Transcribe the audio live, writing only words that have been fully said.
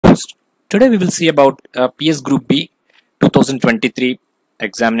Today we will see about PS Group B 2023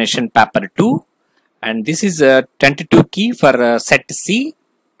 examination paper 2, and this is a tentative key for set C,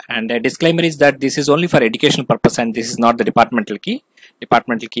 and a disclaimer is that this is only for educational purpose and this is not the departmental key.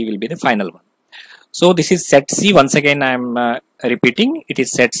 Departmental key will be the final one. So this is set C. Once again I am repeating, it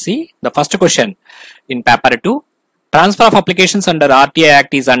is set C. The first question in paper 2, transfer of applications under RTA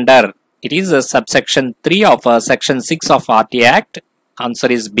Act is under, it is subsection 3 of section 6 of RTA Act. Answer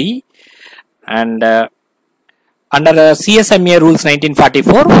is B. And under CSMA rules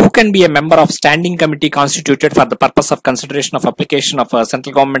 1944, who can be a member of standing committee constituted for the purpose of consideration of application of a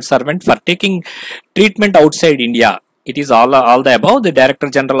central government servant for taking treatment outside India? It is all the above. The Director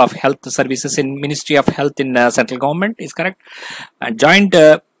General of Health Services in Ministry of Health in central government is correct. Joint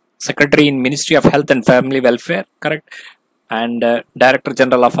Secretary in Ministry of Health and Family Welfare, correct. And Director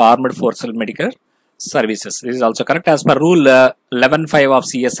General of Armed Forces Medical Services. This is also correct as per rule 11.5 of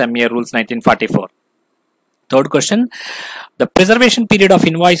CSMA rules 1944. Third question, the preservation period of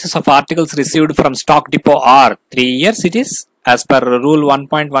invoices of articles received from stock depot are 3 years. It is as per rule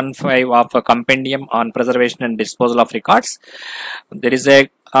 1.15 of a compendium on preservation and disposal of records. There is a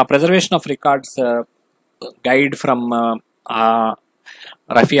preservation of records guide from Rafi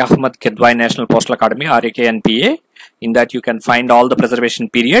Ahmad Kedwai National Postal Academy, RAKNPA. In that you can find all the preservation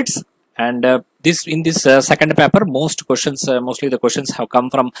periods. And in this second paper, mostly the questions have come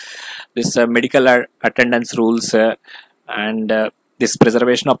from this medical attendance rules and this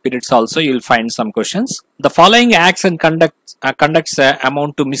preservation of periods also. You will find some questions. The following acts and conducts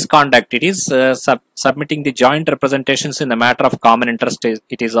amount to misconduct. It is submitting the joint representations in the matter of common interest.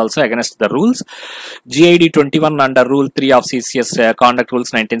 It is also against the rules. GID 21 under Rule 3 of CCS Conduct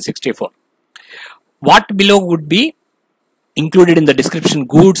Rules 1964. What below would be included in the description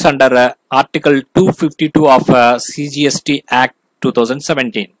goods under Article 252 of CGST Act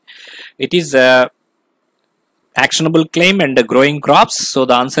 2017. It is actionable claim and growing crops. So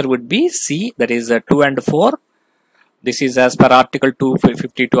the answer would be C, that is 2 and 4. This is as per Article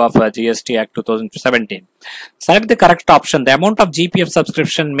 252 of GST Act 2017. Select the correct option. The amount of GPF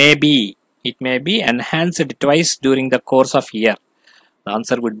subscription may be enhanced twice during the course of year. The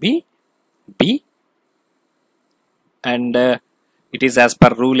answer would be B. And it is as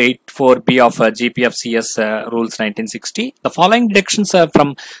per rule 84B of GPFCS rules 1960. The following deductions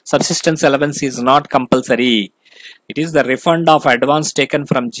from subsistence allowance is not compulsory. It is the refund of advance taken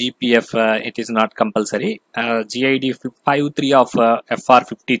from GPF. It is not compulsory. GID 53 of FR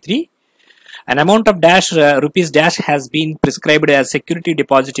 53. An amount of rupees dash has been prescribed as security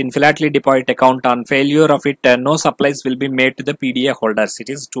deposit in philately deposit account. On failure of it, no supplies will be made to the PDA holders. It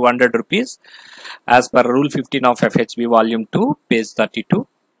is 200 rupees as per rule 15 of FHB volume 2 page 32.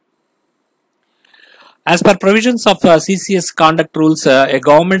 As per provisions of CCS conduct rules, a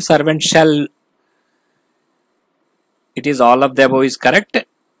government servant shall, it is all of the above is correct,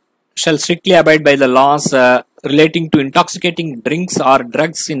 shall strictly abide by the laws relating to intoxicating drinks or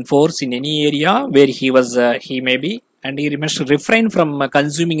drugs in force in any area where he may be, and he must refrain from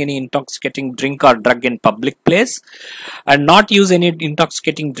consuming any intoxicating drink or drug in public place and not use any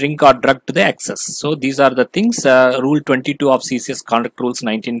intoxicating drink or drug to the excess. So these are the things rule 22 of CCS conduct rules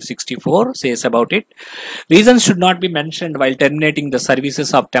 1964 says about it. Reasons should not be mentioned while terminating the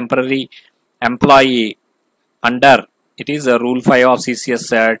services of temporary employee under, it is rule 5 of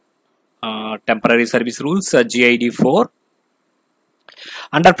CCS temporary service rules, GID 4.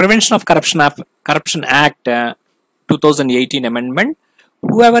 Under Prevention of Corruption Act 2018 amendment,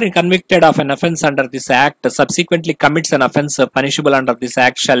 whoever is convicted of an offence under this act subsequently commits an offence punishable under this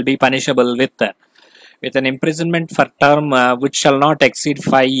act shall be punishable with an imprisonment for term which shall not exceed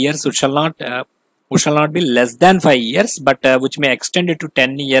 5 years, which shall not be less than 5 years, but which may extend it to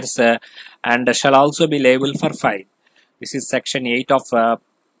 10 years and shall also be liable for fine. This is section 8 of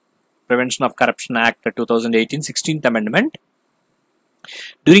Prevention of Corruption Act 2018 16th Amendment.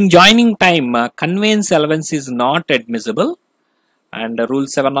 During joining time, conveyance allowance is not admissible, and Rule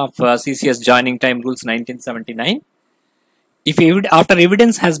 7 of CCS joining time rules 1979. If after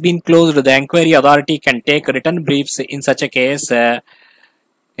evidence has been closed, the inquiry authority can take written briefs. In such a case, the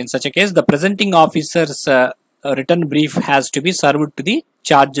presenting officer's written brief has to be served to the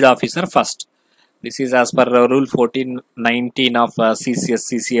charged officer first. This is as per rule 1419 of CCS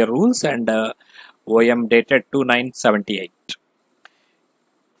CCA rules and OM dated 2978.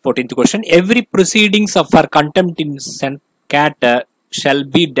 14th question. Every proceedings for contempt in CAT shall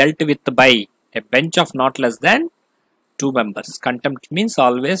be dealt with by a bench of not less than 2 members. Contempt means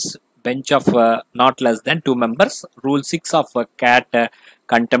always bench of not less than 2 members. Rule 6 of CAT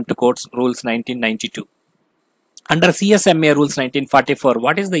contempt courts rules 1992. Under CSMA rules 1944,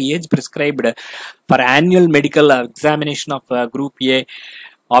 what is the age prescribed for annual medical examination of Group A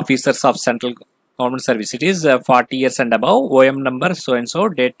officers of central government service? It is 40 years and above. OM number so and so,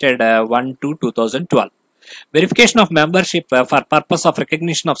 dated 1/2/2012. Verification of membership for purpose of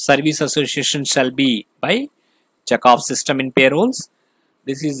recognition of service association shall be by check-off system in payrolls.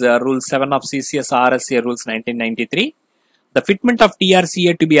 This is Rule 7 of CCS RSA Rules 1993. The fitment of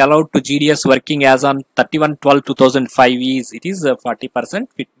TRCA to be allowed to GDS working as on 31/12/2005 is, it is 40%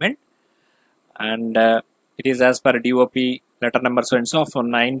 fitment, and it is as per DOP letter number so and so for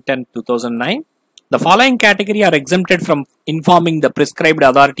 9/10/2009. The following category are exempted from informing the prescribed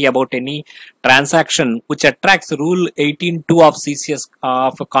authority about any transaction which attracts Rule 18(2) of CCS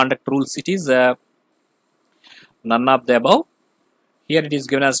of conduct rules. It is none of the above. Here it is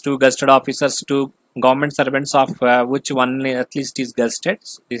given as 2 gazetted officers, 2 government servants, of which one at least is gazetted.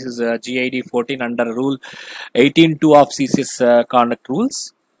 This is GID 14 under Rule 18(2) of CCS conduct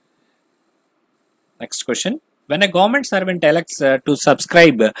rules. Next question. When a government servant elects to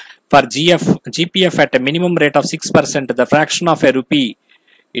subscribe for GPF at a minimum rate of 6%, the fraction of a rupee,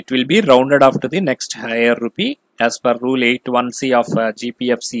 it will be rounded off to the next higher rupee as per Rule 81C of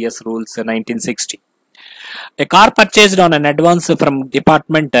GPF-CS Rules 1960. A car purchased on an advance from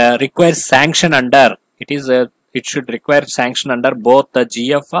department requires sanction under, it should require sanction under both the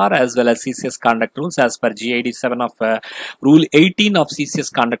GFR as well as CCS conduct rules as per GID 7 of Rule 18 of CCS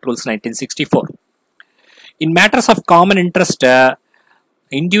conduct rules 1964. In matters of common interest,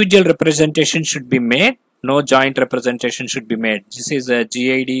 individual representation should be made. No joint representation should be made. This is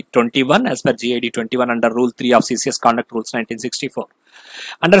GID 21 as per GID 21 under Rule 3 of CCS conduct rules 1964.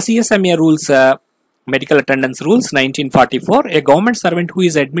 Under CSMA rules, medical attendance rules 1944, a government servant who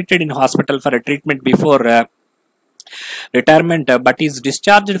is admitted in hospital for a treatment before retirement but is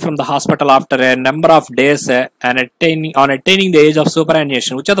discharged from the hospital after a number of days and attaining the age of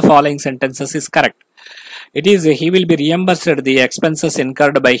superannuation, which of the following sentences is correct? It is he will be reimbursed the expenses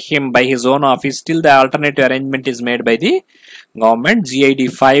incurred by him by his own office till the alternative arrangement is made by the government.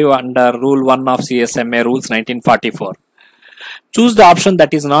 GID 5 under Rule 1 of CSMA Rules 1944. Choose the option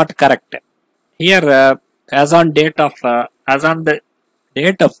that is not correct. Here, as on the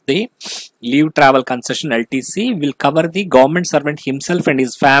date of the leave travel concession, LTC will cover the government servant himself and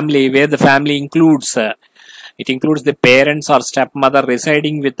his family, where the family includes it includes the parents or stepmother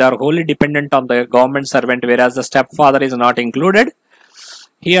residing with or wholly dependent on the government servant, whereas the stepfather is not included.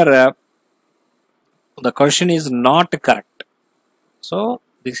 Here, the question is not correct. So,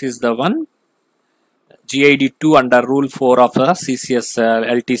 this is the one. GID 2 under Rule 4 of CCS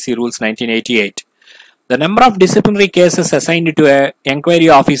LTC Rules 1988. The number of disciplinary cases assigned to an inquiry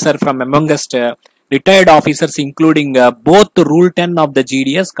officer from amongst retired officers, including both Rule 10 of the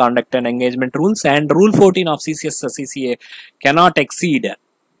GDS Conduct and Engagement Rules and Rule 14 of CCS CCA, cannot exceed.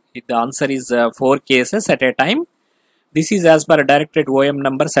 The answer is 4 cases at a time. This is as per Directorate OM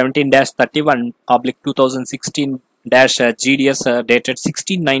number 17-31/2016-GDS dated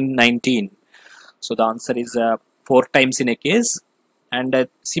 16/9/19. So the answer is 4 times in a case. And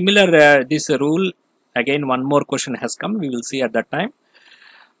similar this rule, again one more question has come, we will see at that time.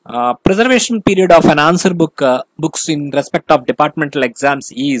 Preservation period of an answer books in respect of departmental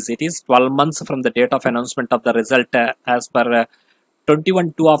exams is, it is 12 months from the date of announcement of the result as per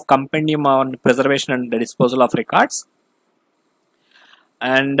 21(2) of Compendium on Preservation and Disposal of Records.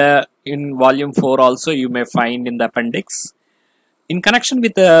 And in volume 4 also you may find in the appendix. In connection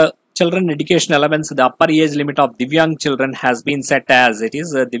with the children education allowance, the upper age limit of Divyang children has been set as, it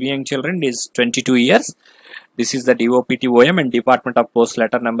is Divyang children is 22 years. This is the DOPTOM and Department of Post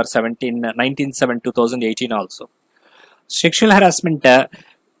letter number 19/7/2018 also. Sexual harassment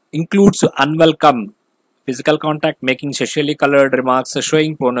includes unwelcome physical contact, making sexually colored remarks,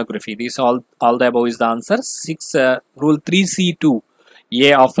 showing pornography. These all the above is the answer. 6 Rule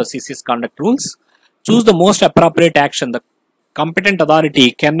 3C2A of CCS conduct rules. Choose the most appropriate action. The competent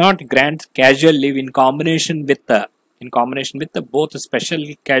authority cannot grant casual leave in combination with both special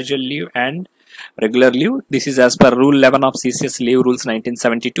casual leave and regular leave. This is as per Rule 11 of CCS Leave Rules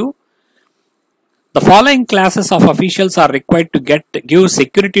 1972. The following classes of officials are required to give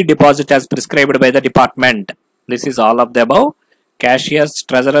security deposit as prescribed by the department. This is all of the above. Cashiers,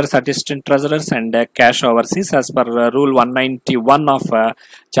 treasurers, assistant treasurers, and cash overseas as per Rule 191 of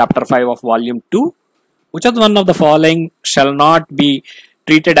Chapter 5 of Volume 2. Which of one of the following shall not be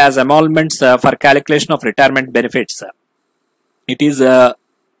treated as emoluments for calculation of retirement benefits? It is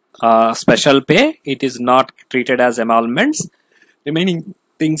special pay. It is not treated as emoluments. Remaining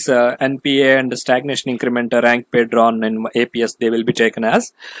things, NPA and stagnation increment, rank pay drawn in APS, they will be taken as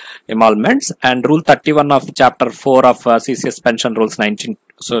emoluments. And Rule 31 of Chapter 4 of CCS Pension Rules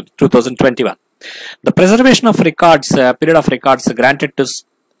 2021. The preservation of records, period of records granted to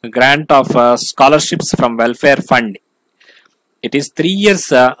grant of scholarships from welfare fund. It is 3 years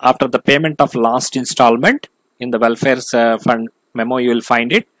after the payment of last installment. In the welfare fund memo, you will find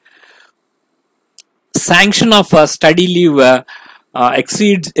it. Sanction of study leave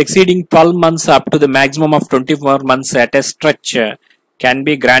exceeding 12 months up to the maximum of 24 months at a stretch can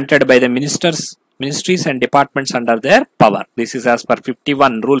be granted by the ministries and departments under their power. This is as per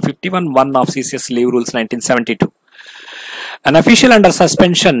Rule 51(1) of CCS Leave Rules 1972. An official under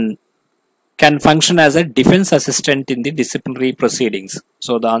suspension can function as a defense assistant in the disciplinary proceedings.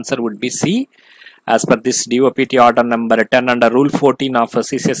 So the answer would be C, as per this DOPT order number 10 under Rule 14 of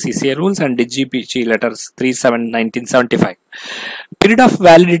CCS CCA rules and DGPG letters 37/1975. Period of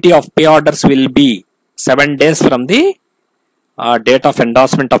validity of pay orders will be 7 days from the date of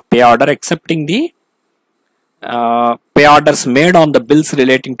endorsement of pay order, excepting the pay orders made on the bills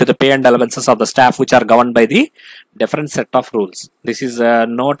relating to the pay and allowances of the staff, which are governed by the different set of rules. This is a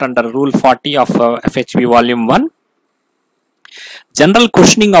note under Rule 40 of FHB Volume 1. General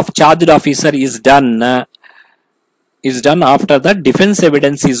questioning of charged officer is done after the defense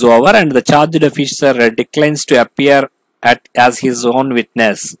evidence is over and the charged officer declines to appear as his own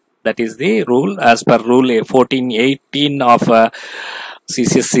witness. That is the rule as per Rule 14(18) of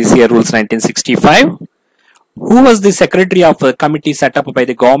CCS CCA Rules 1965. Who was the secretary of a committee set up by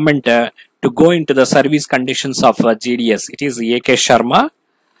the government to go into the service conditions of GDS? It is A.K. Sharma,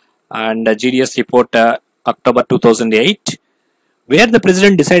 and GDS report October 2008, where the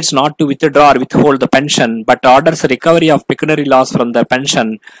president decides not to withdraw or withhold the pension but orders recovery of pecuniary loss from the pension.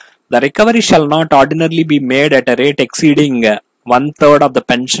 The recovery shall not ordinarily be made at a rate exceeding 1/3 of the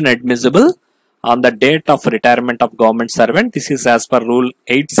pension admissible on the date of retirement of government servant. This is as per Rule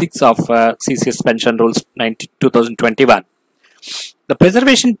 86 of CCS Pension Rules 2021. The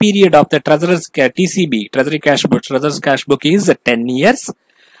preservation period of the Treasurer's TCB, Treasury Cash Book, Treasurer's Cash Book is 10 years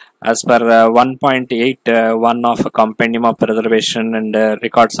as per 1.81 of Compendium of Preservation and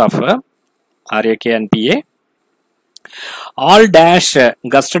Records of RAK and PA. All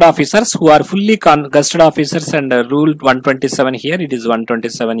gusted officers who are fully gusted officers and Rule 127 here, it is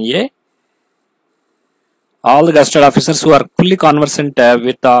 127A. All the gusted officers who are fully conversant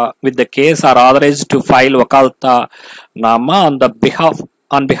with the case are authorized to file Wakalta Nama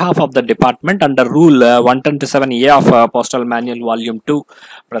on behalf of the department under Rule 127A of Postal Manual Volume 2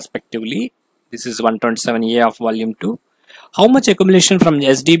 respectively. This is 127A of Volume 2. How much accumulation from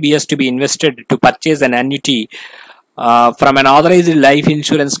SDBS to be invested to purchase an annuity from an authorized life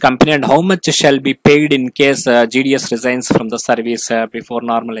insurance company, and how much shall be paid in case GDS resigns from the service before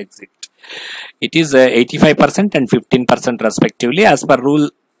normal exit? It is 85% and 15% respectively as per Rule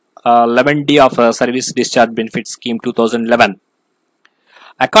 11D of Service Discharge Benefit Scheme 2011.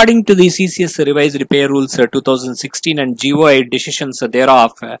 According to the CCS Revised Pay Rules 2016 and GOI decisions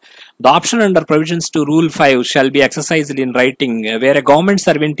thereof, the option under provisions to Rule 5 shall be exercised in writing where a government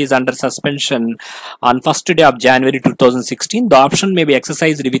servant is under suspension on 1st day of January 2016. The option may be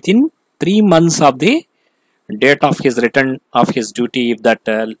exercised within 3 months of the date of his return of his duty if that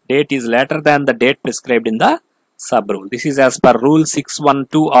date is later than the date prescribed in the sub-rule. This is as per Rule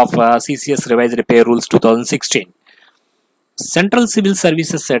 612 of CCS Revised Pay Rules 2016. Central Civil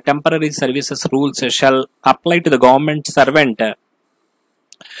Services Temporary Services Rules shall apply to the government servant,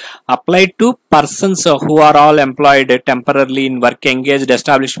 apply to persons who are all employed temporarily in work engaged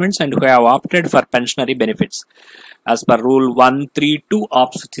establishments and who have opted for pensionary benefits as per Rule 132 of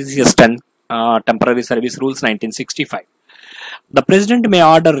CCS Temporary Service Rules 1965. The President may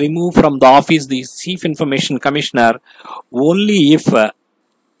order remove from the office the Chief Information Commissioner only if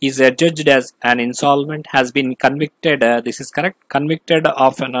is adjudged as an insolvent, has been convicted, this is correct, convicted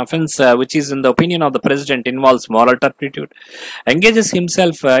of an offence which is in the opinion of the President involves moral turpitude, engages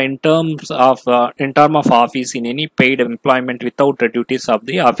himself in term of office in any paid employment without the duties of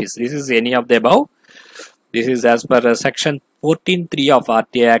the office. This is any of the above. This is as per Section 14(3) of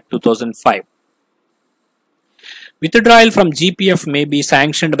RTA Act 2005. Withdrawal from GPF may be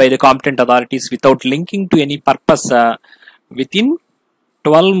sanctioned by the competent authorities without linking to any purpose within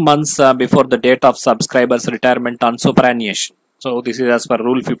 12 months before the date of subscriber's retirement on superannuation. So this is as per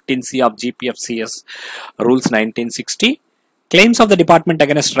Rule 15C of GPFCS Rules 1960. Claims of the department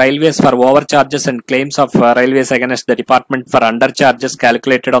against railways for overcharges and claims of railways against the department for undercharges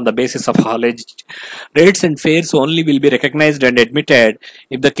calculated on the basis of haulage rates and fares only will be recognized and admitted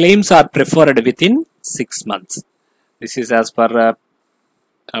if the claims are preferred within 6 months. This is as per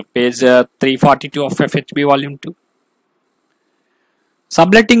Page 342 of FHB volume 2.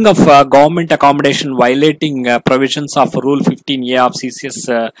 Subletting of government accommodation violating provisions of Rule 15A of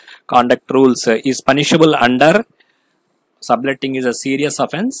CCS conduct rules is punishable under. Subletting is a serious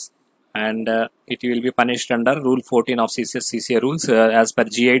offence, and it will be punished under Rule 14 of CCS CCA rules as per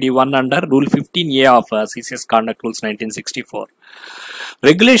GID 1 under Rule 15A of CCS conduct rules 1964.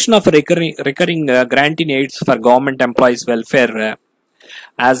 Regulation of recurring grant in aids for government employees welfare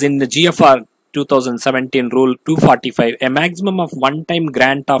as in the GFR 2017 Rule 245, a maximum of one-time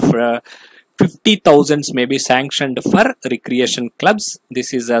grant of 50,000 may be sanctioned for recreation clubs.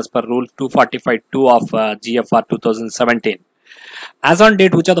 This is as per Rule 245(2) of GFR 2017. As on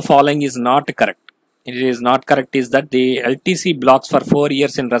date, which of the following is not correct? It is not correct is that the LTC blocks for 4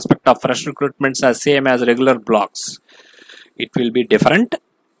 years in respect of fresh recruitments are same as regular blocks. It will be different.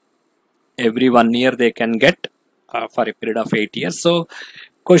 Every 1 year they can get for a period of 8 years. So,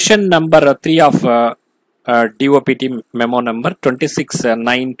 question number 3 of DOPT memo number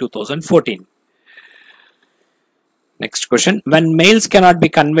 26/9/2014. Next question. When mails cannot be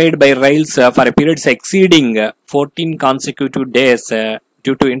conveyed by rails for a period exceeding 14 consecutive days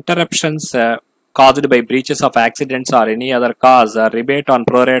due to interruptions caused by breaches of accidents or any other cause, a rebate on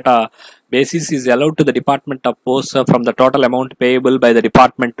pro rata basis is allowed to the Department of Posts from the total amount payable by the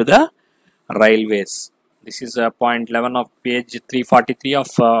department to the railways. This is point 11 of page 343 of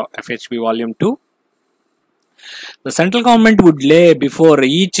FHB volume 2. The central government would lay before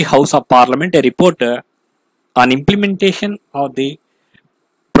each House of Parliament a report on implementation of the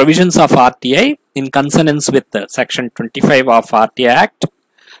provisions of RTI in consonance with Section 25 of RTI Act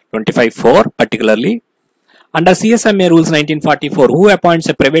 25(4) particularly. Under CSMA Rules 1944, who appoints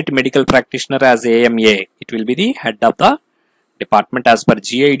a private medical practitioner as AMA? It will be the head of the department as per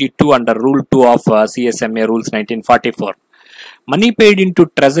GID 2 under Rule 2 of CSMA Rules 1944. Money paid into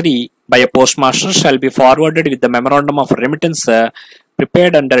treasury by a postmaster shall be forwarded with the memorandum of remittance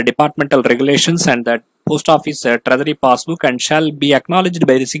prepared under departmental regulations and the post office treasury passbook and shall be acknowledged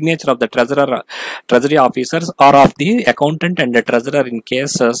by the signature of the treasury officers or of the accountant and the treasurer in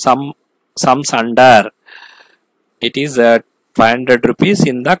case sums under. It is 500 rupees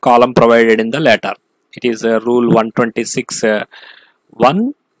in the column provided in the letter. It is Rule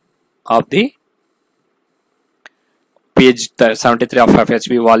 126(1) of the page 73 of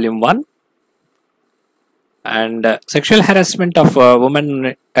FHB volume 1. And Sexual Harassment of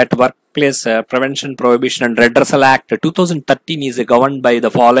Women at Workplace Prevention, Prohibition and Redressal Act 2013 is governed by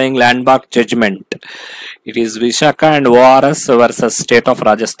the following landmark judgment. It is Vishaka and ORS versus State of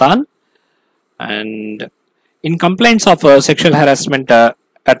Rajasthan. And in complaints of sexual harassment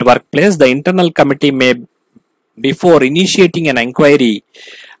at workplace, the internal committee may, before initiating an inquiry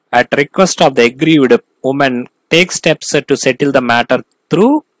at request of the aggrieved woman, take steps to settle the matter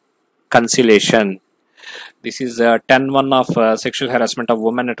through conciliation. This is 10(1) of Sexual Harassment of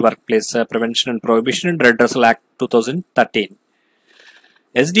Women at Workplace Prevention and Prohibition and Redressal Act 2013.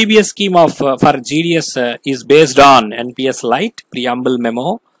 SDBS scheme of for GDS is based on NPS Light Preamble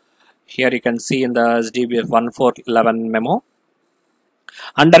Memo. Here you can see in the SDBS 1411 memo.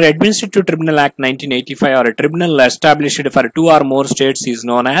 Under Administrative Tribunal Act 1985, or a tribunal established for 2 or more states is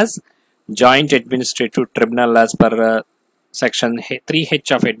known as Joint Administrative Tribunal as per Section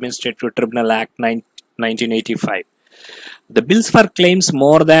 3H of Administrative Tribunal Act 1985. The bills for claims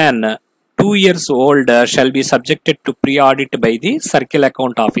more than 2 years old shall be subjected to pre-audit by the Circle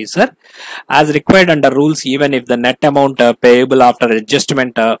Account Officer as required under rules even if the net amount payable after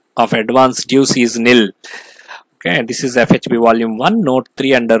adjustment of advance dues is nil. Okay, this is FHB Volume 1, Note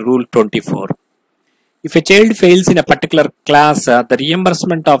 3 under Rule 24. If a child fails in a particular class, the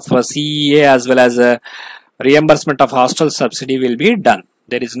reimbursement of CEA as well as reimbursement of hostel subsidy will be done.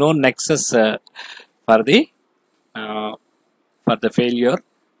 There is no nexus for the failure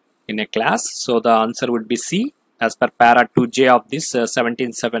in a class. So the answer would be C as per para 2J of this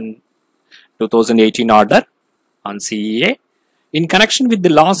 17/7/2018 order on CEA. In connection with the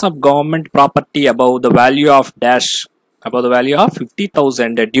loss of government property above the value of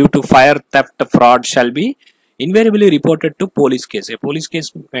 50,000 due to fire, theft, fraud shall be invariably reported to police case. A police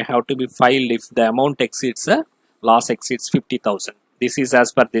case may have to be filed if the amount exceeds loss exceeds 50,000. This is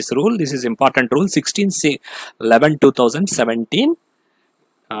as per this rule. This is important rule 16/11/2017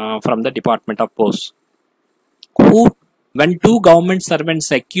 from the Department of Posts. When two government servants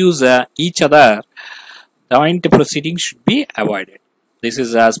accuse each other, joint proceedings should be avoided. This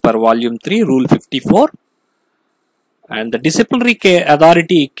is as per Volume 3, Rule 54. And the disciplinary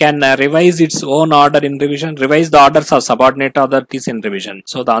authority can revise its own order in revision, revise the orders of subordinate authorities in revision.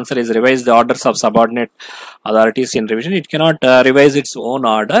 So the answer is revise the orders of subordinate authorities in revision. It cannot revise its own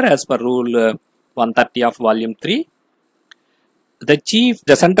order as per rule 130 of volume 3.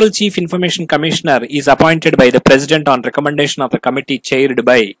 The Central Chief Information Commissioner is appointed by the President on recommendation of a committee chaired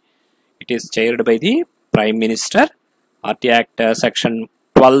by the Prime Minister. RT Act section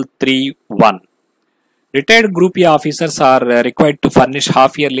 12(3)(1). Retired Group A officers are required to furnish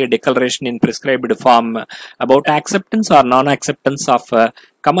half-yearly declaration in prescribed form about acceptance or non-acceptance of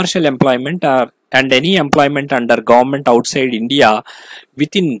commercial employment and any employment under government outside India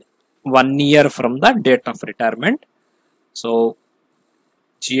within 1 year from the date of retirement. So,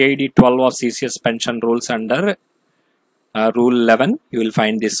 GID 12 of CCS pension rules under Rule 11, you will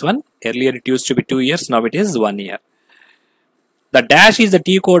find this one. Earlier it used to be 2 years, now it is 1 year. The dash is the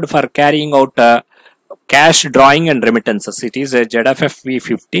T code for carrying out cash drawing and remittances. It is a ZFF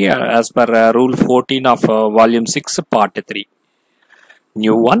V50 as per Rule 14 of Volume 6, Part 3.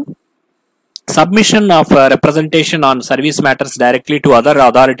 New one. Submission of representation on service matters directly to other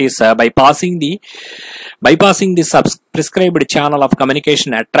authorities bypassing the prescribed channel of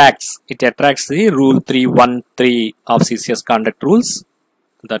communication attracts the Rule 313 of CCS conduct rules.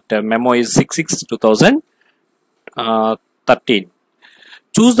 That memo is 66/2013.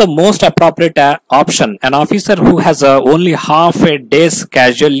 Choose the most appropriate option. An officer who has only half a day's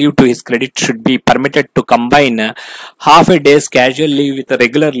casual leave to his credit should be permitted to combine half a day's casual leave with a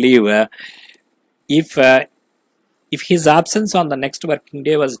regular leave if his absence on the next working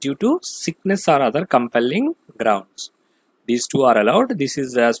day was due to sickness or other compelling grounds. These two are allowed. This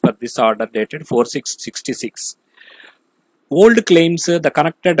is as per this order dated 4/6/66. Old claims, the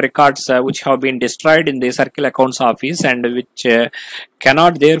connected records which have been destroyed in the Circle Accounts Office and which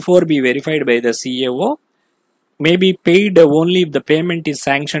cannot therefore be verified by the CAO, may be paid only if the payment is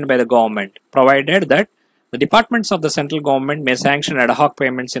sanctioned by the government, provided that the departments of the central government may sanction ad hoc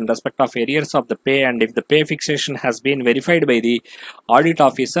payments in respect of arrears of the pay, and if the pay fixation has been verified by the audit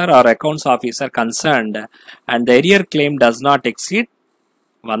officer or accounts officer concerned and the arrear claim does not exceed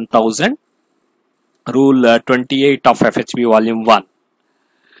 1000. Rule 28 of FHB Volume 1.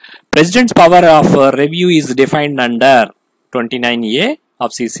 President's power of review is defined under 29A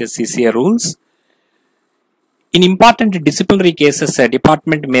of CCA rules. In important disciplinary cases, a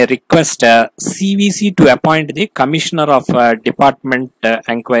department may request CVC to appoint the Commissioner of Department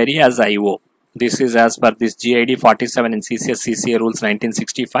Enquiry as IO. This is as per this GID 47 in CCA rules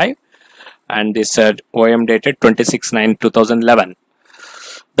 1965 and this OM dated 26/9/2011.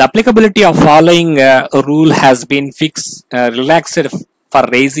 The applicability of following rule has been relaxed for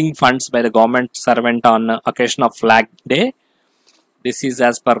raising funds by the government servant on occasion of Flag Day. This is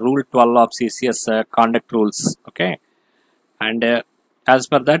as per Rule 12 of CCS conduct rules. Okay, and as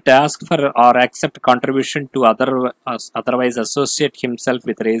per that, ask for or accept contribution to otherwise associate himself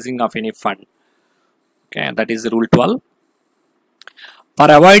with raising of any fund. Okay, that is Rule 12.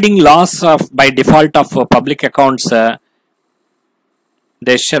 For avoiding loss by default of public accounts,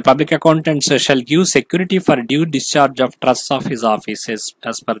 public accountants shall give security for due discharge of trusts of his offices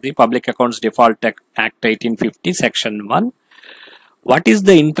as per the Public Accounts Default Act 1850 Section 1. What is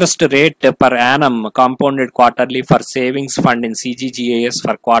the interest rate per annum compounded quarterly for savings fund in CGGAS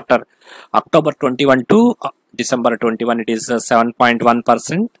for quarter October 21 to December 21? It is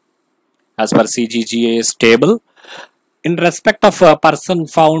 7.1% as per CGGAS table. In respect of a person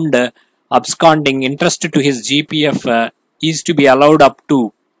found absconding, interest to his GPF is to be allowed up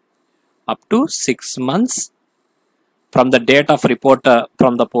to 6 months from the date of report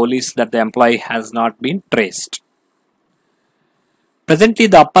from the police that the employee has not been traced. Presently,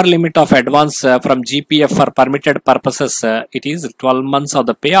 the upper limit of advance from GPF for permitted purposes, it is 12 months of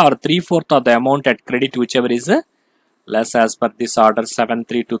the pay or 3/4 of the amount at credit, whichever is less as per this order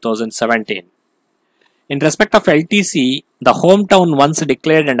 7/3/2017. In respect of LTC, the hometown once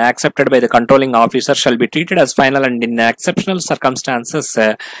declared and accepted by the controlling officer shall be treated as final, and in exceptional circumstances,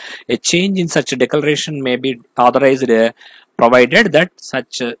 a change in such declaration may be authorized provided that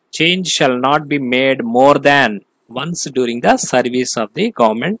such change shall not be made more than once during the service of the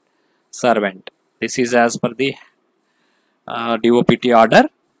government servant. This is as per the DOPT order.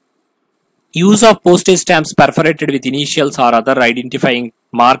 Use of postage stamps perforated with initials or other identifying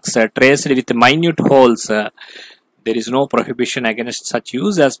marks traced with minute holes. There is no prohibition against such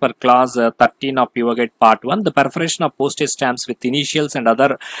use as per clause 13 of PO Guide Part 1. The perforation of postage stamps with initials and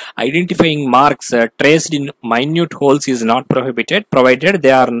other identifying marks traced in minute holes is not prohibited, provided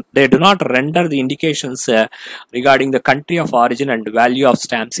they do not render the indications regarding the country of origin and value of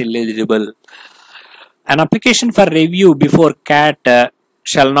stamps illegible. An application for review before CAT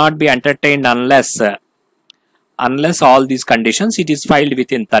shall not be entertained unless all these conditions. It is filed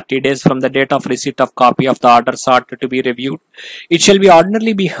within 30 days from the date of receipt of copy of the order sought to be reviewed. It shall be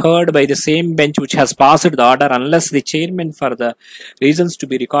ordinarily be heard by the same bench which has passed the order unless the chairman for the reasons to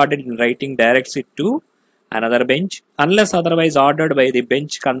be recorded in writing directs it to another bench. Unless otherwise ordered by the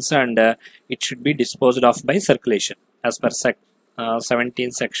bench concerned, it should be disposed of by circulation as per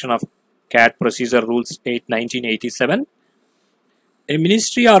 17th section of CAT Procedure Rules 8 1987. A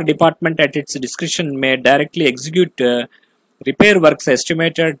ministry or department at its discretion may directly execute repair works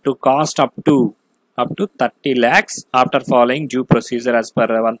estimated to cost up to 30 lakhs after following due procedure as per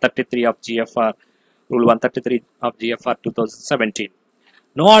 133 of GFR, Rule 133 of GFR 2017.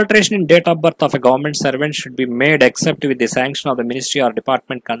 No alteration in date of birth of a government servant should be made except with the sanction of the ministry or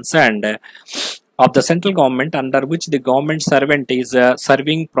department concerned of the central government under which the government servant is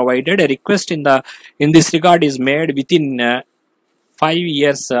serving, provided a request in this regard is made within 5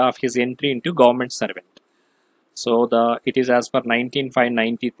 years of his entry into government servant. So it is as per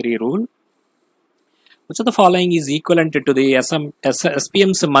 19,593 rule. Which of the following is equivalent to the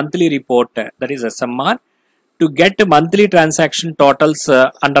SPM's monthly report, that is SMR, to get monthly transaction totals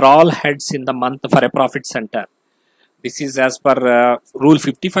under all heads in the month for a profit center? This is as per Rule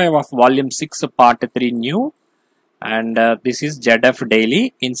 55 of Volume 6, Part 3 New, and this is ZF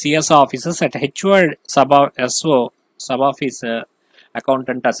daily. In CS offices at HO sub-office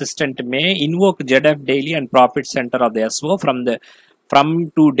accountant assistant may invoke ZF daily and profit center of the SO from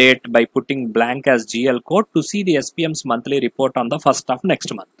to date by putting blank as GL code to see the SPM's monthly report on the 1st of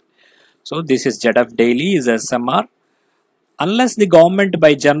next month. So this is ZF daily is SMR. Unless the government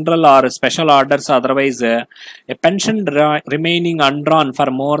by general or special orders otherwise a pension remaining undrawn for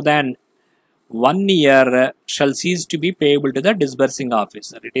more than 1 year shall cease to be payable to the disbursing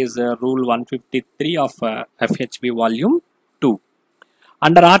officer. It is Rule 153 of FHB Volume 2.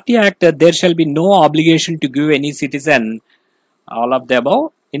 Under RT Act, there shall be no obligation to give any citizen all of the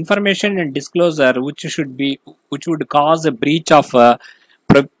above information and disclosure which would cause a breach of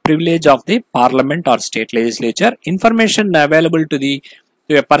privilege of the Parliament or state legislature. Information available to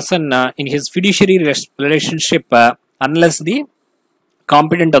a person in his fiduciary relationship unless the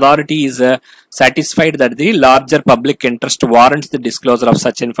competent authority is satisfied that the larger public interest warrants the disclosure of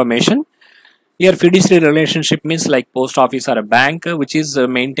such information. Here fiduciary relationship means like post office or a bank which is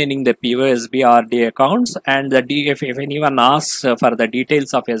maintaining the PO, SBRD accounts, and if anyone asks for the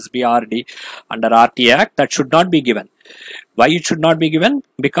details of SBRD under RT Act, that should not be given. Why it should not be given?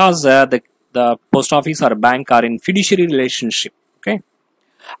 Because the post office or bank are in fiduciary relationship. Okay,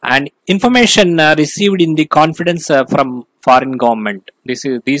 and information received in the confidence from foreign government.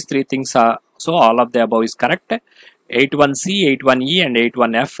 These three things are so all of the above is correct. 81C, 81E and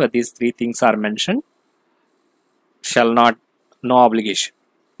 81F, these three things are mentioned. No obligation.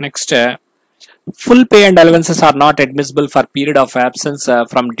 Next, full pay and allowances are not admissible for period of absence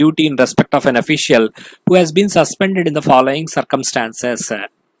from duty in respect of an official who has been suspended in the following circumstances.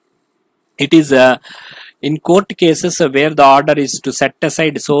 It is in court cases where the order is to set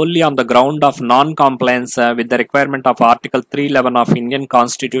aside solely on the ground of non-compliance with the requirement of Article 311 of Indian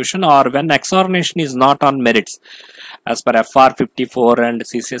Constitution, or when exoneration is not on merits, as per FR 54 and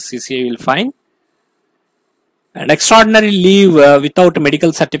CCA will find. An extraordinary leave without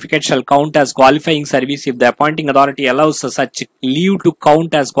medical certificate shall count as qualifying service if the appointing authority allows such leave to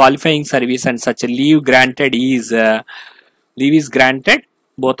count as qualifying service and such a leave is granted.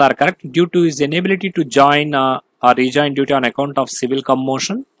 Both are correct. Due to his inability to join or rejoin duty on account of civil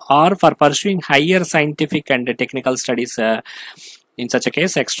commotion or for pursuing higher scientific and technical studies, in such a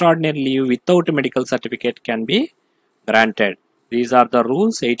case, extraordinary leave without medical certificate can be granted. These are the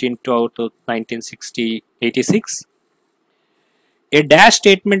rules 1812 to 1986. A dash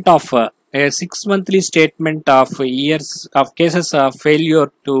statement of a 6-monthly statement of years of cases of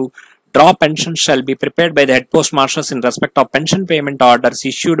failure to draw pension shall be prepared by the head postmasters in respect of pension payment orders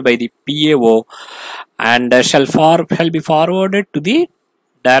issued by the PAO and shall be forwarded to the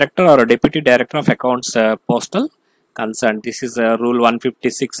director or deputy director of accounts postal concerned. This is Rule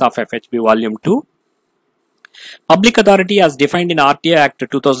 156 of FHB Volume 2. Public authority as defined in RTA Act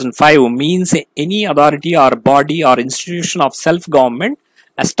 2005 means any authority or body or institution of self-government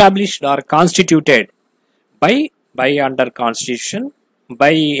established or constituted by under constitution,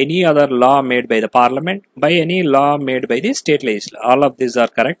 by any other law made by the parliament, by any law made by the state legislature. All of these are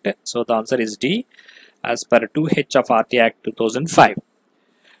correct. So the answer is D as per 2H of RTA Act 2005.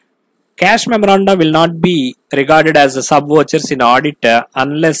 Cash memoranda will not be regarded as sub vouchers in audit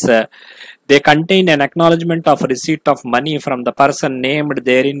unless They contain an acknowledgement of receipt of money from the person named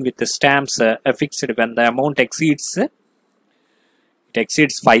therein with the stamps affixed when the amount exceeds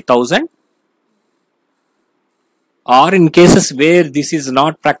 5,000. Or in cases where this is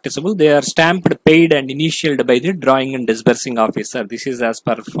not practicable, they are stamped, paid and initialed by the drawing and disbursing officer. This is as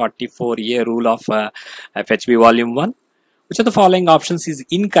per 44A rule of FHB volume 1. Which of the following options is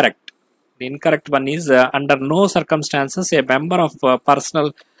incorrect? The incorrect one is under no circumstances a member of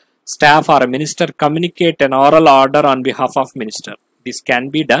personal staff or a minister communicate an oral order on behalf of minister. This can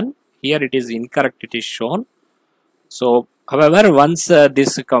be done. Here it is incorrect, it is shown. So, however, once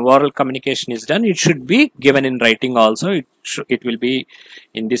this oral communication is done, it should be given in writing also. It will be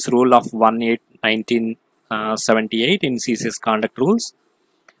in this rule of 1/8/1978 in CCS conduct rules.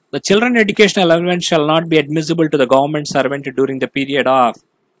 The children educational allowance shall not be admissible to the government servant during the period of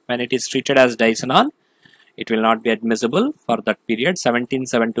when it is treated as dicenal. It will not be admissible for that period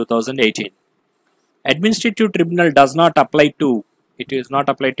 17/7/2018. Administrative tribunal does not apply to. It is not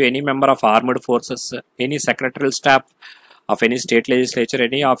applied to any member of armed forces, any secretarial staff of any state legislature,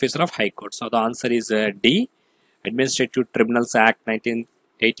 any officer of High Court. So the answer is D. Administrative Tribunals Act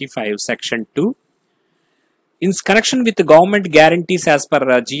 1985 Section 2. In connection with the government guarantees as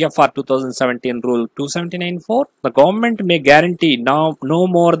per GFR 2017 Rule 279.4, the government may guarantee no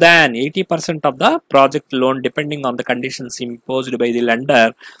more than 80% of the project loan depending on the conditions imposed by the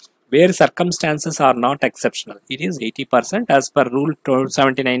lender where circumstances are not exceptional. It is 80% as per Rule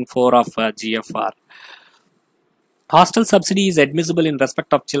 279.4 of GFR. Hostel subsidy is admissible in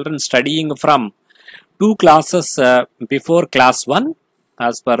respect of children studying from 2 classes before class 1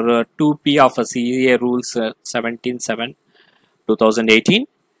 as per 2P of CEA Rules 17/7/2018.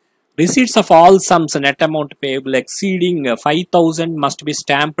 Receipts of all sums net amount payable exceeding 5,000 must be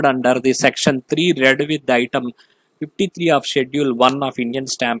stamped under the Section 3 read with the item 53 of Schedule 1 of Indian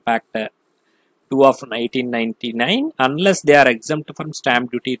Stamp Act 2 of 1999 unless they are exempt from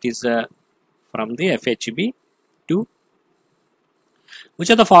stamp duty. It is from the FHB 2. Which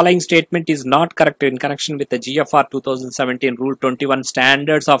of the following statement is not correct in connection with the GFR 2017 Rule 21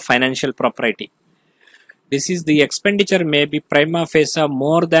 Standards of Financial Propriety? This is the expenditure may be prima facie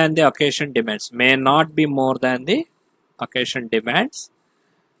more than the occasion demands. May not be more than the occasion demands.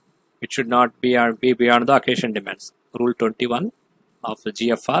 It should not be beyond the occasion demands. Rule 21 of the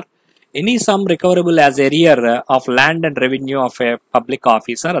GFR. Any sum recoverable as arrear of land and revenue of a public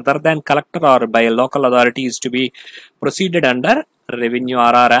officer other than collector or by a local authority is to be proceeded under Revenue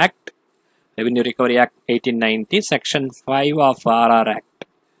RR Act, Revenue Recovery Act 1890, Section 5 of RR Act.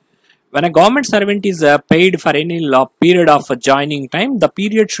 When a government servant is paid for any period of joining time, the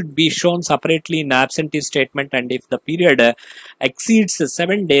period should be shown separately in absentee statement, and if the period exceeds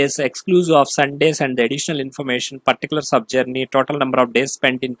 7 days, exclusive of Sundays and the additional information, particulars of journey, total number of days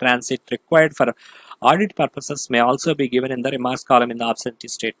spent in transit required for audit purposes may also be given in the remarks column in the absentee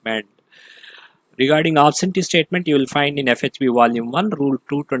statement. Regarding absentee statement, you will find in FHB Volume 1, Rule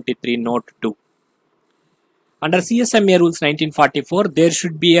 223, Note 2. Under CSMA Rules 1944, there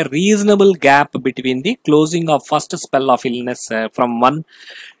should be a reasonable gap between the closing of first spell of illness from one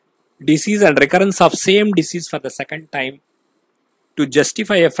disease and recurrence of same disease for the second time to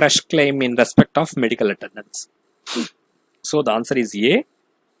justify a fresh claim in respect of medical attendance. So the answer is A.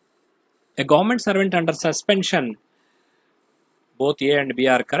 A government servant under suspension, both A and B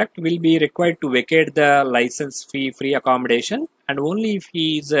are correct, will be required to vacate the license fee free accommodation and only if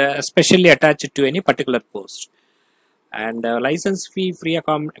he is specially attached to any particular post. And license fee free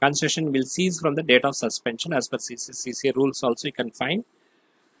concession will cease from the date of suspension as per CCA rules also you can find.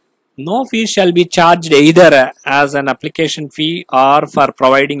 No fee shall be charged either as an application fee or for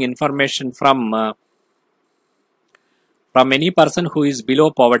providing information from any person who is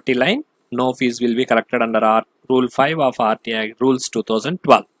below poverty line. No fees will be collected under Rule 5 of RTI Rules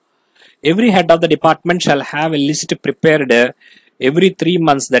 2012. Every head of the department shall have a list prepared every 3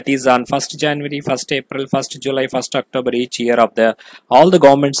 months, that is on 1st January, 1st April, 1st July, 1st October each year of all the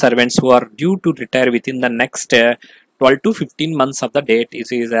government servants who are due to retire within the next 12 to 15 months of the date.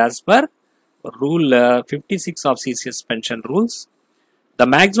 This is as per Rule 56 of CCS pension rules. The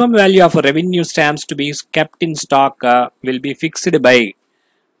maximum value of revenue stamps to be kept in stock will be fixed by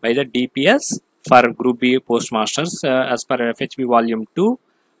the DPS for Group B postmasters as per FHB Volume 2,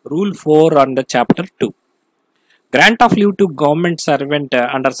 Rule 4 under Chapter 2. Grant of leave to government servant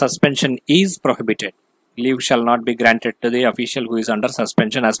under suspension is prohibited. Leave shall not be granted to the official who is under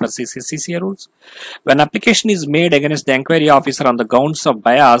suspension as per CCA rules. When application is made against the enquiry officer on the grounds of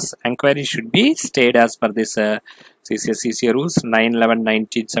bias, enquiry should be stayed as per this CCA rules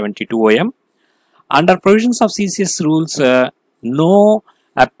 9/11/1972 OM. Under provisions of CCS rules, no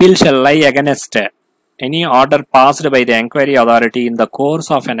Appeal shall lie against any order passed by the inquiry authority in the course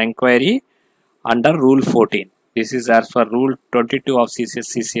of an inquiry under Rule 14. This is as per Rule 22 of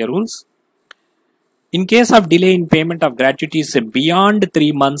CCA rules. In case of delay in payment of gratuities beyond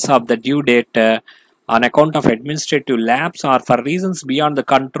 3 months of the due date on account of administrative lapse or for reasons beyond the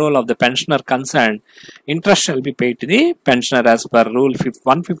control of the pensioner concerned, interest shall be paid to the pensioner as per Rule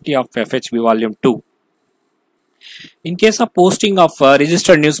 150 of FHB Volume 2. In case of posting of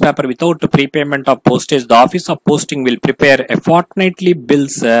registered newspaper without prepayment of postage, the Office of Posting will prepare a fortnightly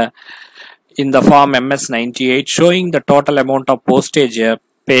bills in the form MS 98 showing the total amount of postage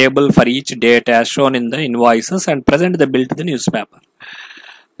payable for each date as shown in the invoices and present the bill to the newspaper.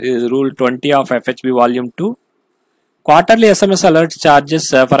 This is Rule 20 of FHB Volume 2. Quarterly SMS alert charges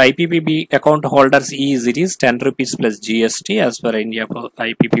for IPPB account holders it is 10 rupees plus GST as per India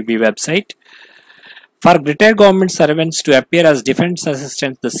IPPB website. For retired government servants to appear as defense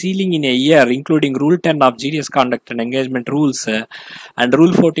assistants, the ceiling in a year, including Rule 10 of GDS Conduct and Engagement Rules and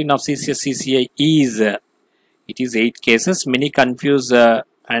Rule 14 of CCA it is 8 cases. Many confuse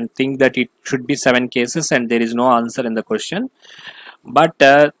and think that it should be 7 cases and there is no answer in the question. But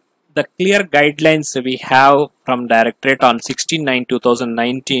the clear guidelines we have from Directorate on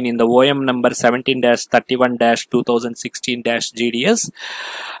 16/9/2019 in the OM number 17-31-2016-GDS,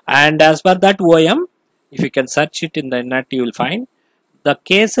 and as per that OM, if you can search it in the net, you will find the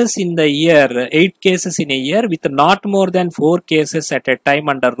cases in the year, 8 cases in a year with not more than 4 cases at a time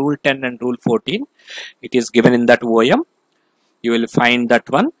under Rule 10 and Rule 14. It is given in that OM. You will find that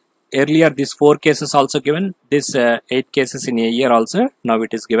one. Earlier, these 4 cases also given, this 8 cases in a year also. Now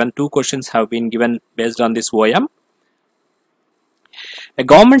it is given. 2 questions have been given based on this OM. A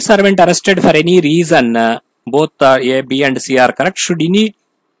government servant arrested for any reason, both A, B and C are correct, should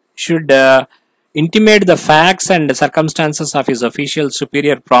intimate the facts and circumstances of his official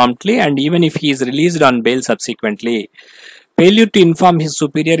superior promptly, and even if he is released on bail subsequently. Failure to inform his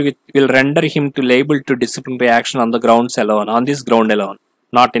superior will render him liable to disciplinary action on the grounds alone, on this ground alone,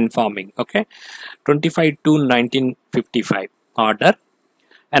 not informing. Okay, 25/2/1955 order.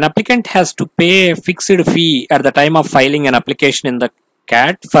 An applicant has to pay a fixed fee at the time of filing an application in the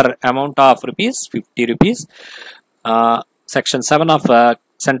CAT for amount of ₹50. Section 7 of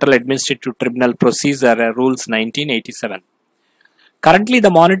Central Administrative Tribunal Procedure Rules 1987. Currently, the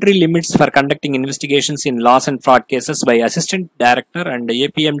monetary limits for conducting investigations in loss and fraud cases by Assistant Director and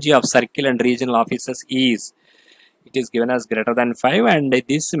APMG of Circle and Regional Offices it is given as greater than 5, and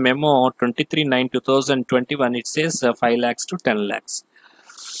this memo 23/9/2021 it says 5 lakhs to 10 lakhs.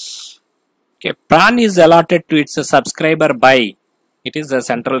 Okay, PRAN is allotted to its subscriber by, it is a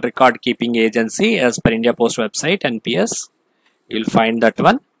Central Record Keeping Agency as per India Post website and PS. You will find that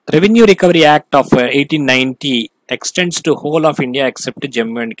one. Revenue Recovery Act of 1890 extends to whole of India except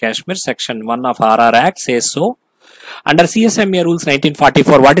Jammu and Kashmir. Section 1 of RR Act says so. Under CSMA rules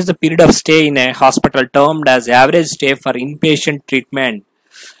 1944, what is the period of stay in a hospital termed as average stay for inpatient treatment?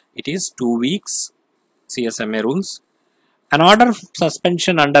 It is 2 weeks. CSMA rules. An order of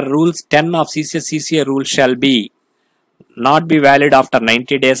suspension under rules 10 of CCA rule shall not be valid after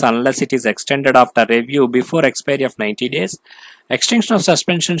 90 days unless it is extended after review before expiry of 90 days. Extension of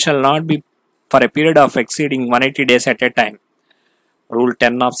suspension shall not be for a period of exceeding 180 days at a time. Rule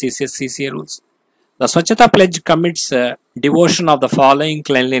 10 of CCA rules. The Swachhata pledge commits devotion of the following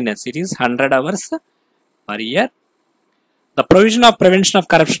cleanliness. It is 100 hours per year. The provision of Prevention of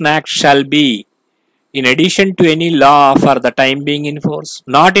Corruption Act shall be in addition to any law for the time being in force,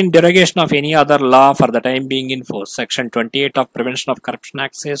 not in derogation of any other law for the time being in force. Section 28 of Prevention of Corruption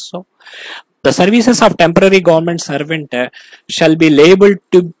Act says so. The services of temporary government servant shall be liable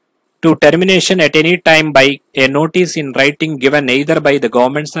to termination at any time by a notice in writing given either by the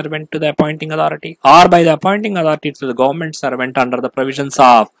government servant to the appointing authority or by the appointing authority to the government servant under the provisions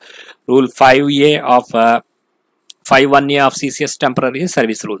of Rule 5A of 5(1)A of CCS Temporary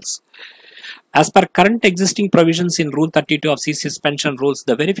Service Rules. As per current existing provisions in Rule 32 of CCS Pension Rules,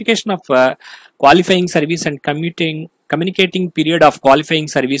 the verification of qualifying service and communicating period of qualifying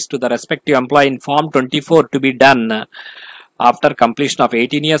service to the respective employee in Form 24 to be done after completion of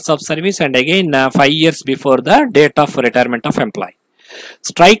 18 years of service and again 5 years before the date of retirement of employee.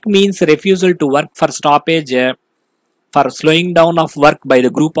 Strike means refusal to work for stoppage for slowing down of work by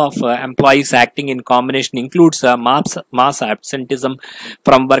the group of employees acting in combination includes mass absenteeism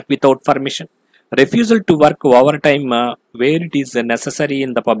from work without permission. Refusal to work overtime where it is necessary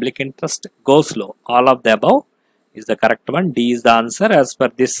in the public interest. Go slow. All of the above is the correct one. D is the answer as per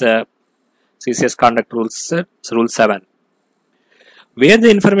this CCS Conduct Rules, Rule 7. Where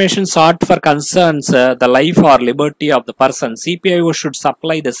the information sought for concerns the life or liberty of the person, CPIO should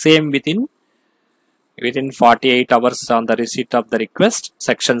supply the same within 48 hours on the receipt of the request.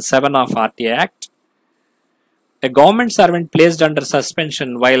 Section 7 of RTA Act. A government servant placed under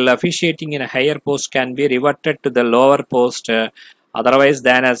suspension while officiating in a higher post can be reverted to the lower post otherwise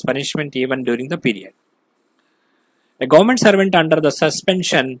than as punishment even during the period. A government servant under the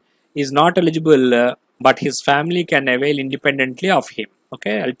suspension is not eligible, but his family can avail independently of him.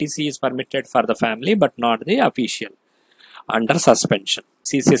 Okay, LTC is permitted for the family, but not the official under suspension.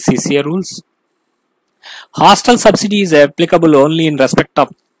 CCA rules. Hostel subsidy is applicable only in respect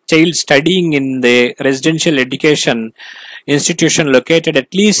of child studying in the residential education institution located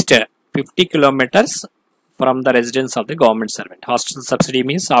at least 50 kilometers from the residence of the government servant. Hostel subsidy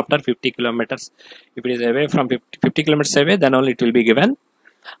means after 50 kilometers. If it is away from 50 kilometers away, then only it will be given.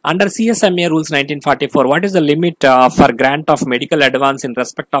 Under CSMA rules 1944, what is the limit for grant of medical advance in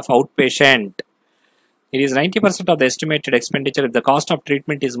respect of outpatient? It is 90% of the estimated expenditure if the cost of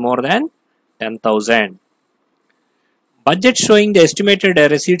treatment is more than 10,000. Budget showing the estimated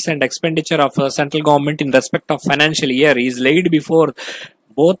receipts and expenditure of central government in respect of financial year is laid before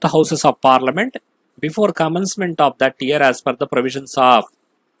both the houses of parliament before commencement of that year as per the provisions of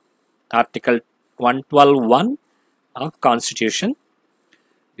Article 112(1) of Constitution.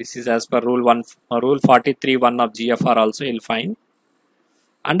 This is as per Rule 43(1) of GFR also you will find.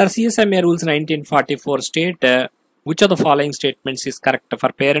 Under CSMA Rules 1944 state which of the following statements is correct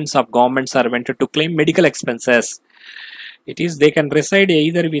for parents of government servant to claim medical expenses. It is they can reside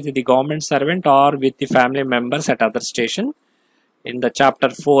either with the government servant or with the family members at other station. In the chapter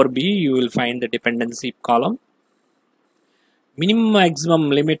 4b you will find the dependency column. Minimum maximum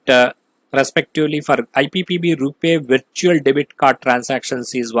limit respectively for IPPB RuPay virtual debit card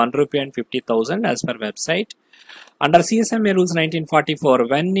transactions is 1 rupee and 50,000 as per website. Under CSMA Rules 1944,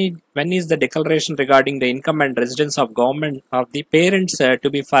 when is the declaration regarding the income and residence of government of the parents to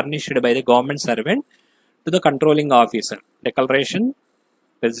be furnished by the government servant to the controlling officer? Declaration,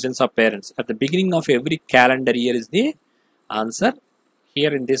 residence of parents. At the beginning of every calendar year is the answer.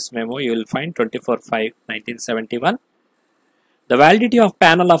 Here in this memo you will find 24/5/1971. The validity of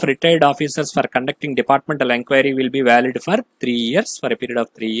panel of retired officers for conducting departmental inquiry will be valid for 3 years, for a period of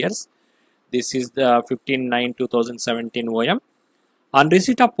 3 years. This is the 15/9/2017 OM. On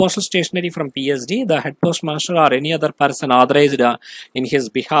receipt of postal stationery from PSD, the head postmaster or any other person authorized in his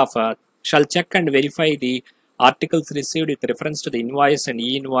behalf shall check and verify the articles received with reference to the invoice and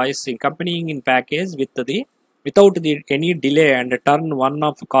e-invoice accompanying in package without any delay and turn one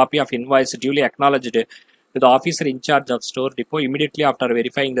of copy of invoice duly acknowledged to the officer in charge of store depot immediately after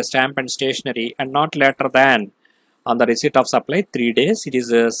verifying the stamp and stationery and not later than on the receipt of supply 3 days. It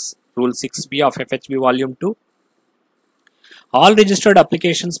is Rule 6b of FHB Volume 2. All registered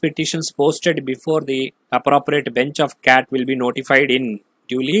applications petitions posted before the appropriate bench of CAT will be notified in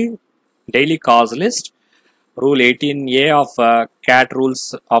daily cause list. Rule 18a of CAT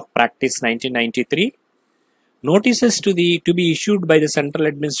Rules of Practice 1993. Notices to be issued by the Central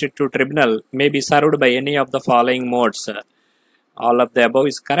Administrative Tribunal may be served by any of the following modes. All of the above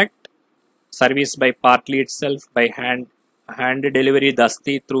is correct. Service by party itself, by hand delivery,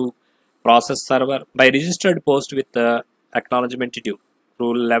 Dasti through process server, by registered post with acknowledgement due.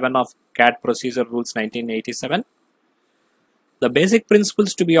 Rule 11 of CAT Procedure Rules 1987. The basic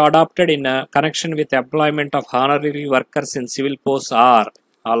principles to be adopted in connection with employment of honorary workers in civil posts are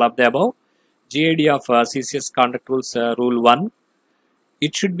all of the above. GAD of CCS Conduct Rules Rule 1.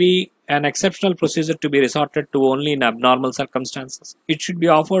 It should be an exceptional procedure to be resorted to only in abnormal circumstances. It should be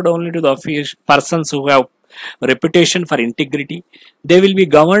offered only to the persons who have reputation for integrity. They will be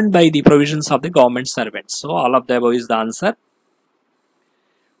governed by the provisions of the government servants. So all of the above is the answer.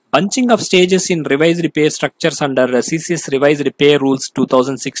 Bunching of stages in revised pay structures under CCS Revised Pay Rules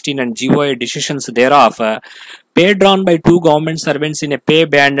 2016 and GOI decisions thereof. Pay drawn by two government servants in a pay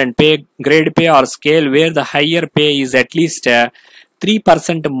band and pay grade pay or scale where the higher pay is at least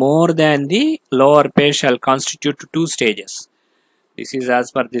 3% more than the lower pay shall constitute 2 stages. This is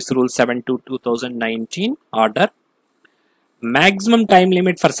as per this Rule 7/2019 order. Maximum time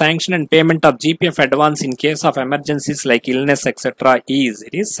limit for sanction and payment of GPF advance in case of emergencies like illness etc.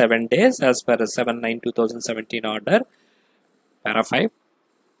 it is 7 days as per 7/9/2017 order. Para 5.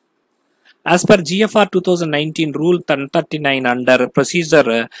 As per GFR 2019 Rule 1039 under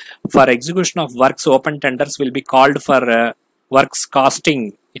procedure for execution of works, open tenders will be called for works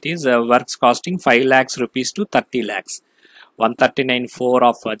costing. It is works costing 5 lakhs rupees to 30 lakhs. 139(4)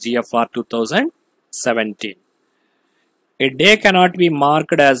 of GFR 2017. A day cannot be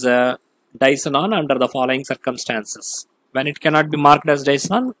marked as a Dyson under the following circumstances. When it cannot be marked as days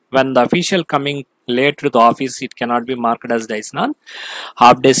none, when the official coming late to the office, it cannot be marked as days none.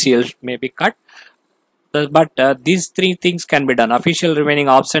 Half day CL may be cut. But these three things can be done. Official remaining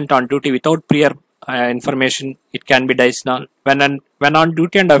absent on duty without prior information, it can be days none. When on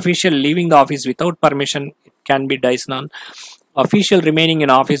duty and official leaving the office without permission, it can be days none. Official remaining in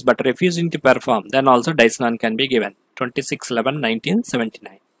office but refusing to perform, then also days none can be given.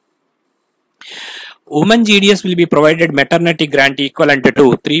 26/11/1979. Women GDS will be provided maternity grant equivalent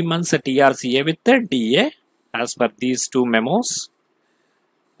to 3 months at TRCA with the DA as per these two memos.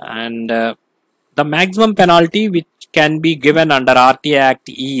 And the maximum penalty which can be given under RTA Act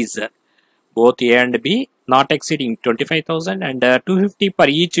is both A and B, not exceeding 25,000 and 250 per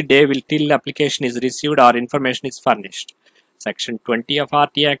each day will till application is received or information is furnished. Section 20 of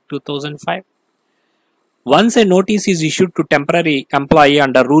RTA Act 2005. Once a notice is issued to temporary employee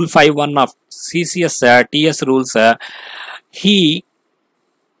under Rule 5.1 of CCS TS rules,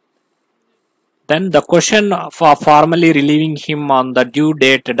 then the question for formally relieving him on the due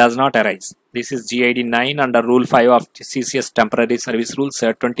date does not arise. This is GID 9 under Rule 5 of CCS Temporary Service Rules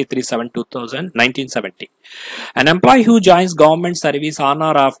 23/7/1970. An employee who joins government service on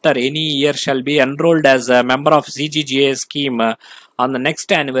or after any year shall be enrolled as a member of CGGA scheme on the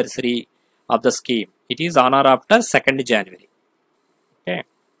next anniversary of the scheme. It is on or after 2nd January. Okay.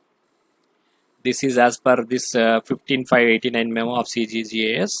 This is as per this 15/5/89 memo of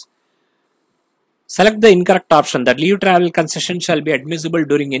CGGAS. Select the incorrect option. That leave travel concession shall be admissible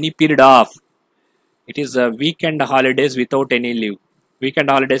during any period of. It is weekend holidays without any leave. Weekend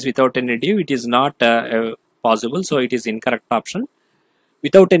holidays without any leave, it is not possible. So it is incorrect option.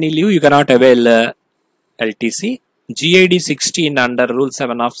 Without any leave, you cannot avail LTC. GID 16 under Rule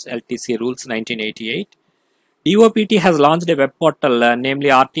 7 of LTC Rules 1988. DOPT has launched a web portal, namely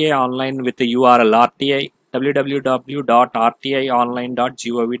RTI Online, with the URL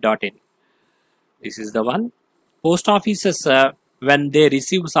www.rtionline.gov.in. This is the one. Post offices, when they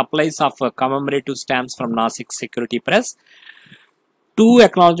receive supplies of commemorative stamps from Nasik Security Press, 2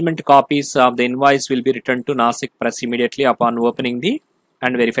 acknowledgement copies of the invoice will be returned to Nasik Press immediately upon opening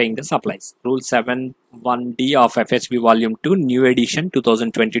and verifying the supplies. Rule 7.1D of FHB Volume 2, New Edition,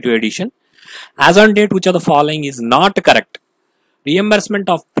 2022 edition. As on date, which of the following is not correct? Reimbursement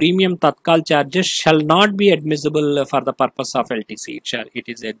of premium Tatkal charges shall not be admissible for the purpose of LTC. It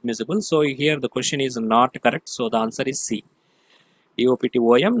is admissible. So here the question is not correct. So the answer is C. DOPT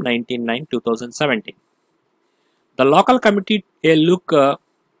OM 19/9/2017. The local committee to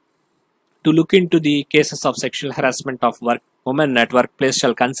look into the cases of sexual harassment of women at workplace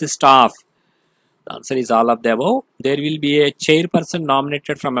shall consist of. The answer is all of the above. There will be a chairperson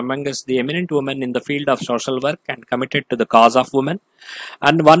nominated from among us the eminent women in the field of social work and committed to the cause of women,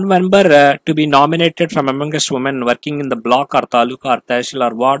 and 1 member to be nominated from among us women working in the block or taluka or tehsil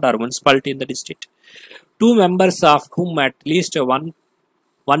or ward or municipality in the district. 2 members of whom at least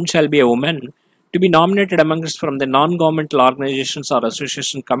one shall be a woman to be nominated among us from the non-governmental organizations or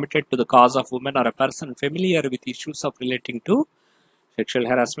association committed to the cause of women or a person familiar with issues of relating to sexual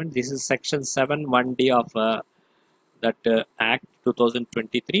harassment. This is section 7.1D of that Act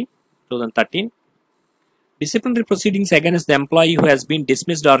 2013. Disciplinary proceedings against the employee who has been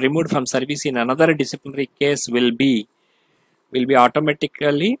dismissed or removed from service in another disciplinary case will be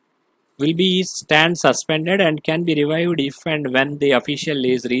stand suspended and can be revived if and when the official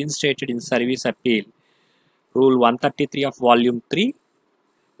is reinstated in service appeal. Rule 133 of Volume 3.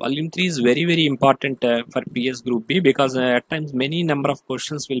 Volume 3 is very, very important for PS Group B because at times many number of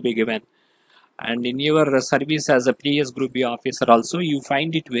questions will be given. And in your service as a PS Group B officer also, you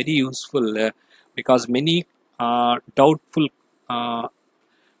find it very useful because many doubtful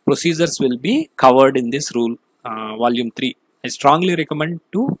procedures will be covered in this rule, Volume 3. I strongly recommend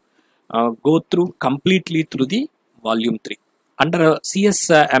to go completely through the Volume 3. Under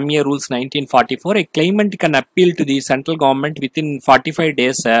CSMA Rules 1944, a claimant can appeal to the central government within 45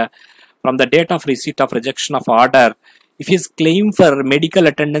 days from the date of receipt of rejection of order if his claim for medical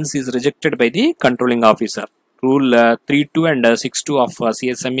attendance is rejected by the controlling officer. Rule 3.2 and 6.2 of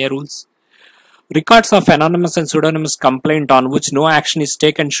CSMA Rules. Records of anonymous and pseudonymous complaint on which no action is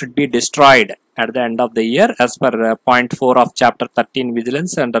taken should be destroyed at the end of the year as per point 4 of Chapter 13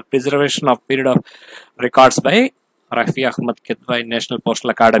 Vigilance and the preservation of period of records by Rafi Ahmad Kedwai, National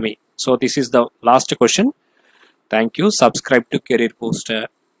Postal Academy. So this is the last question. Thank you. Subscribe to Career Post.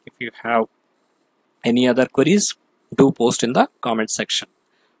 If you have any other queries, do post in the comment section.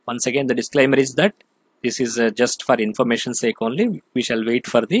 Once again, the disclaimer is that this is just for information sake only. We shall wait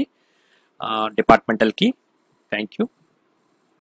for the departmental key. Thank you.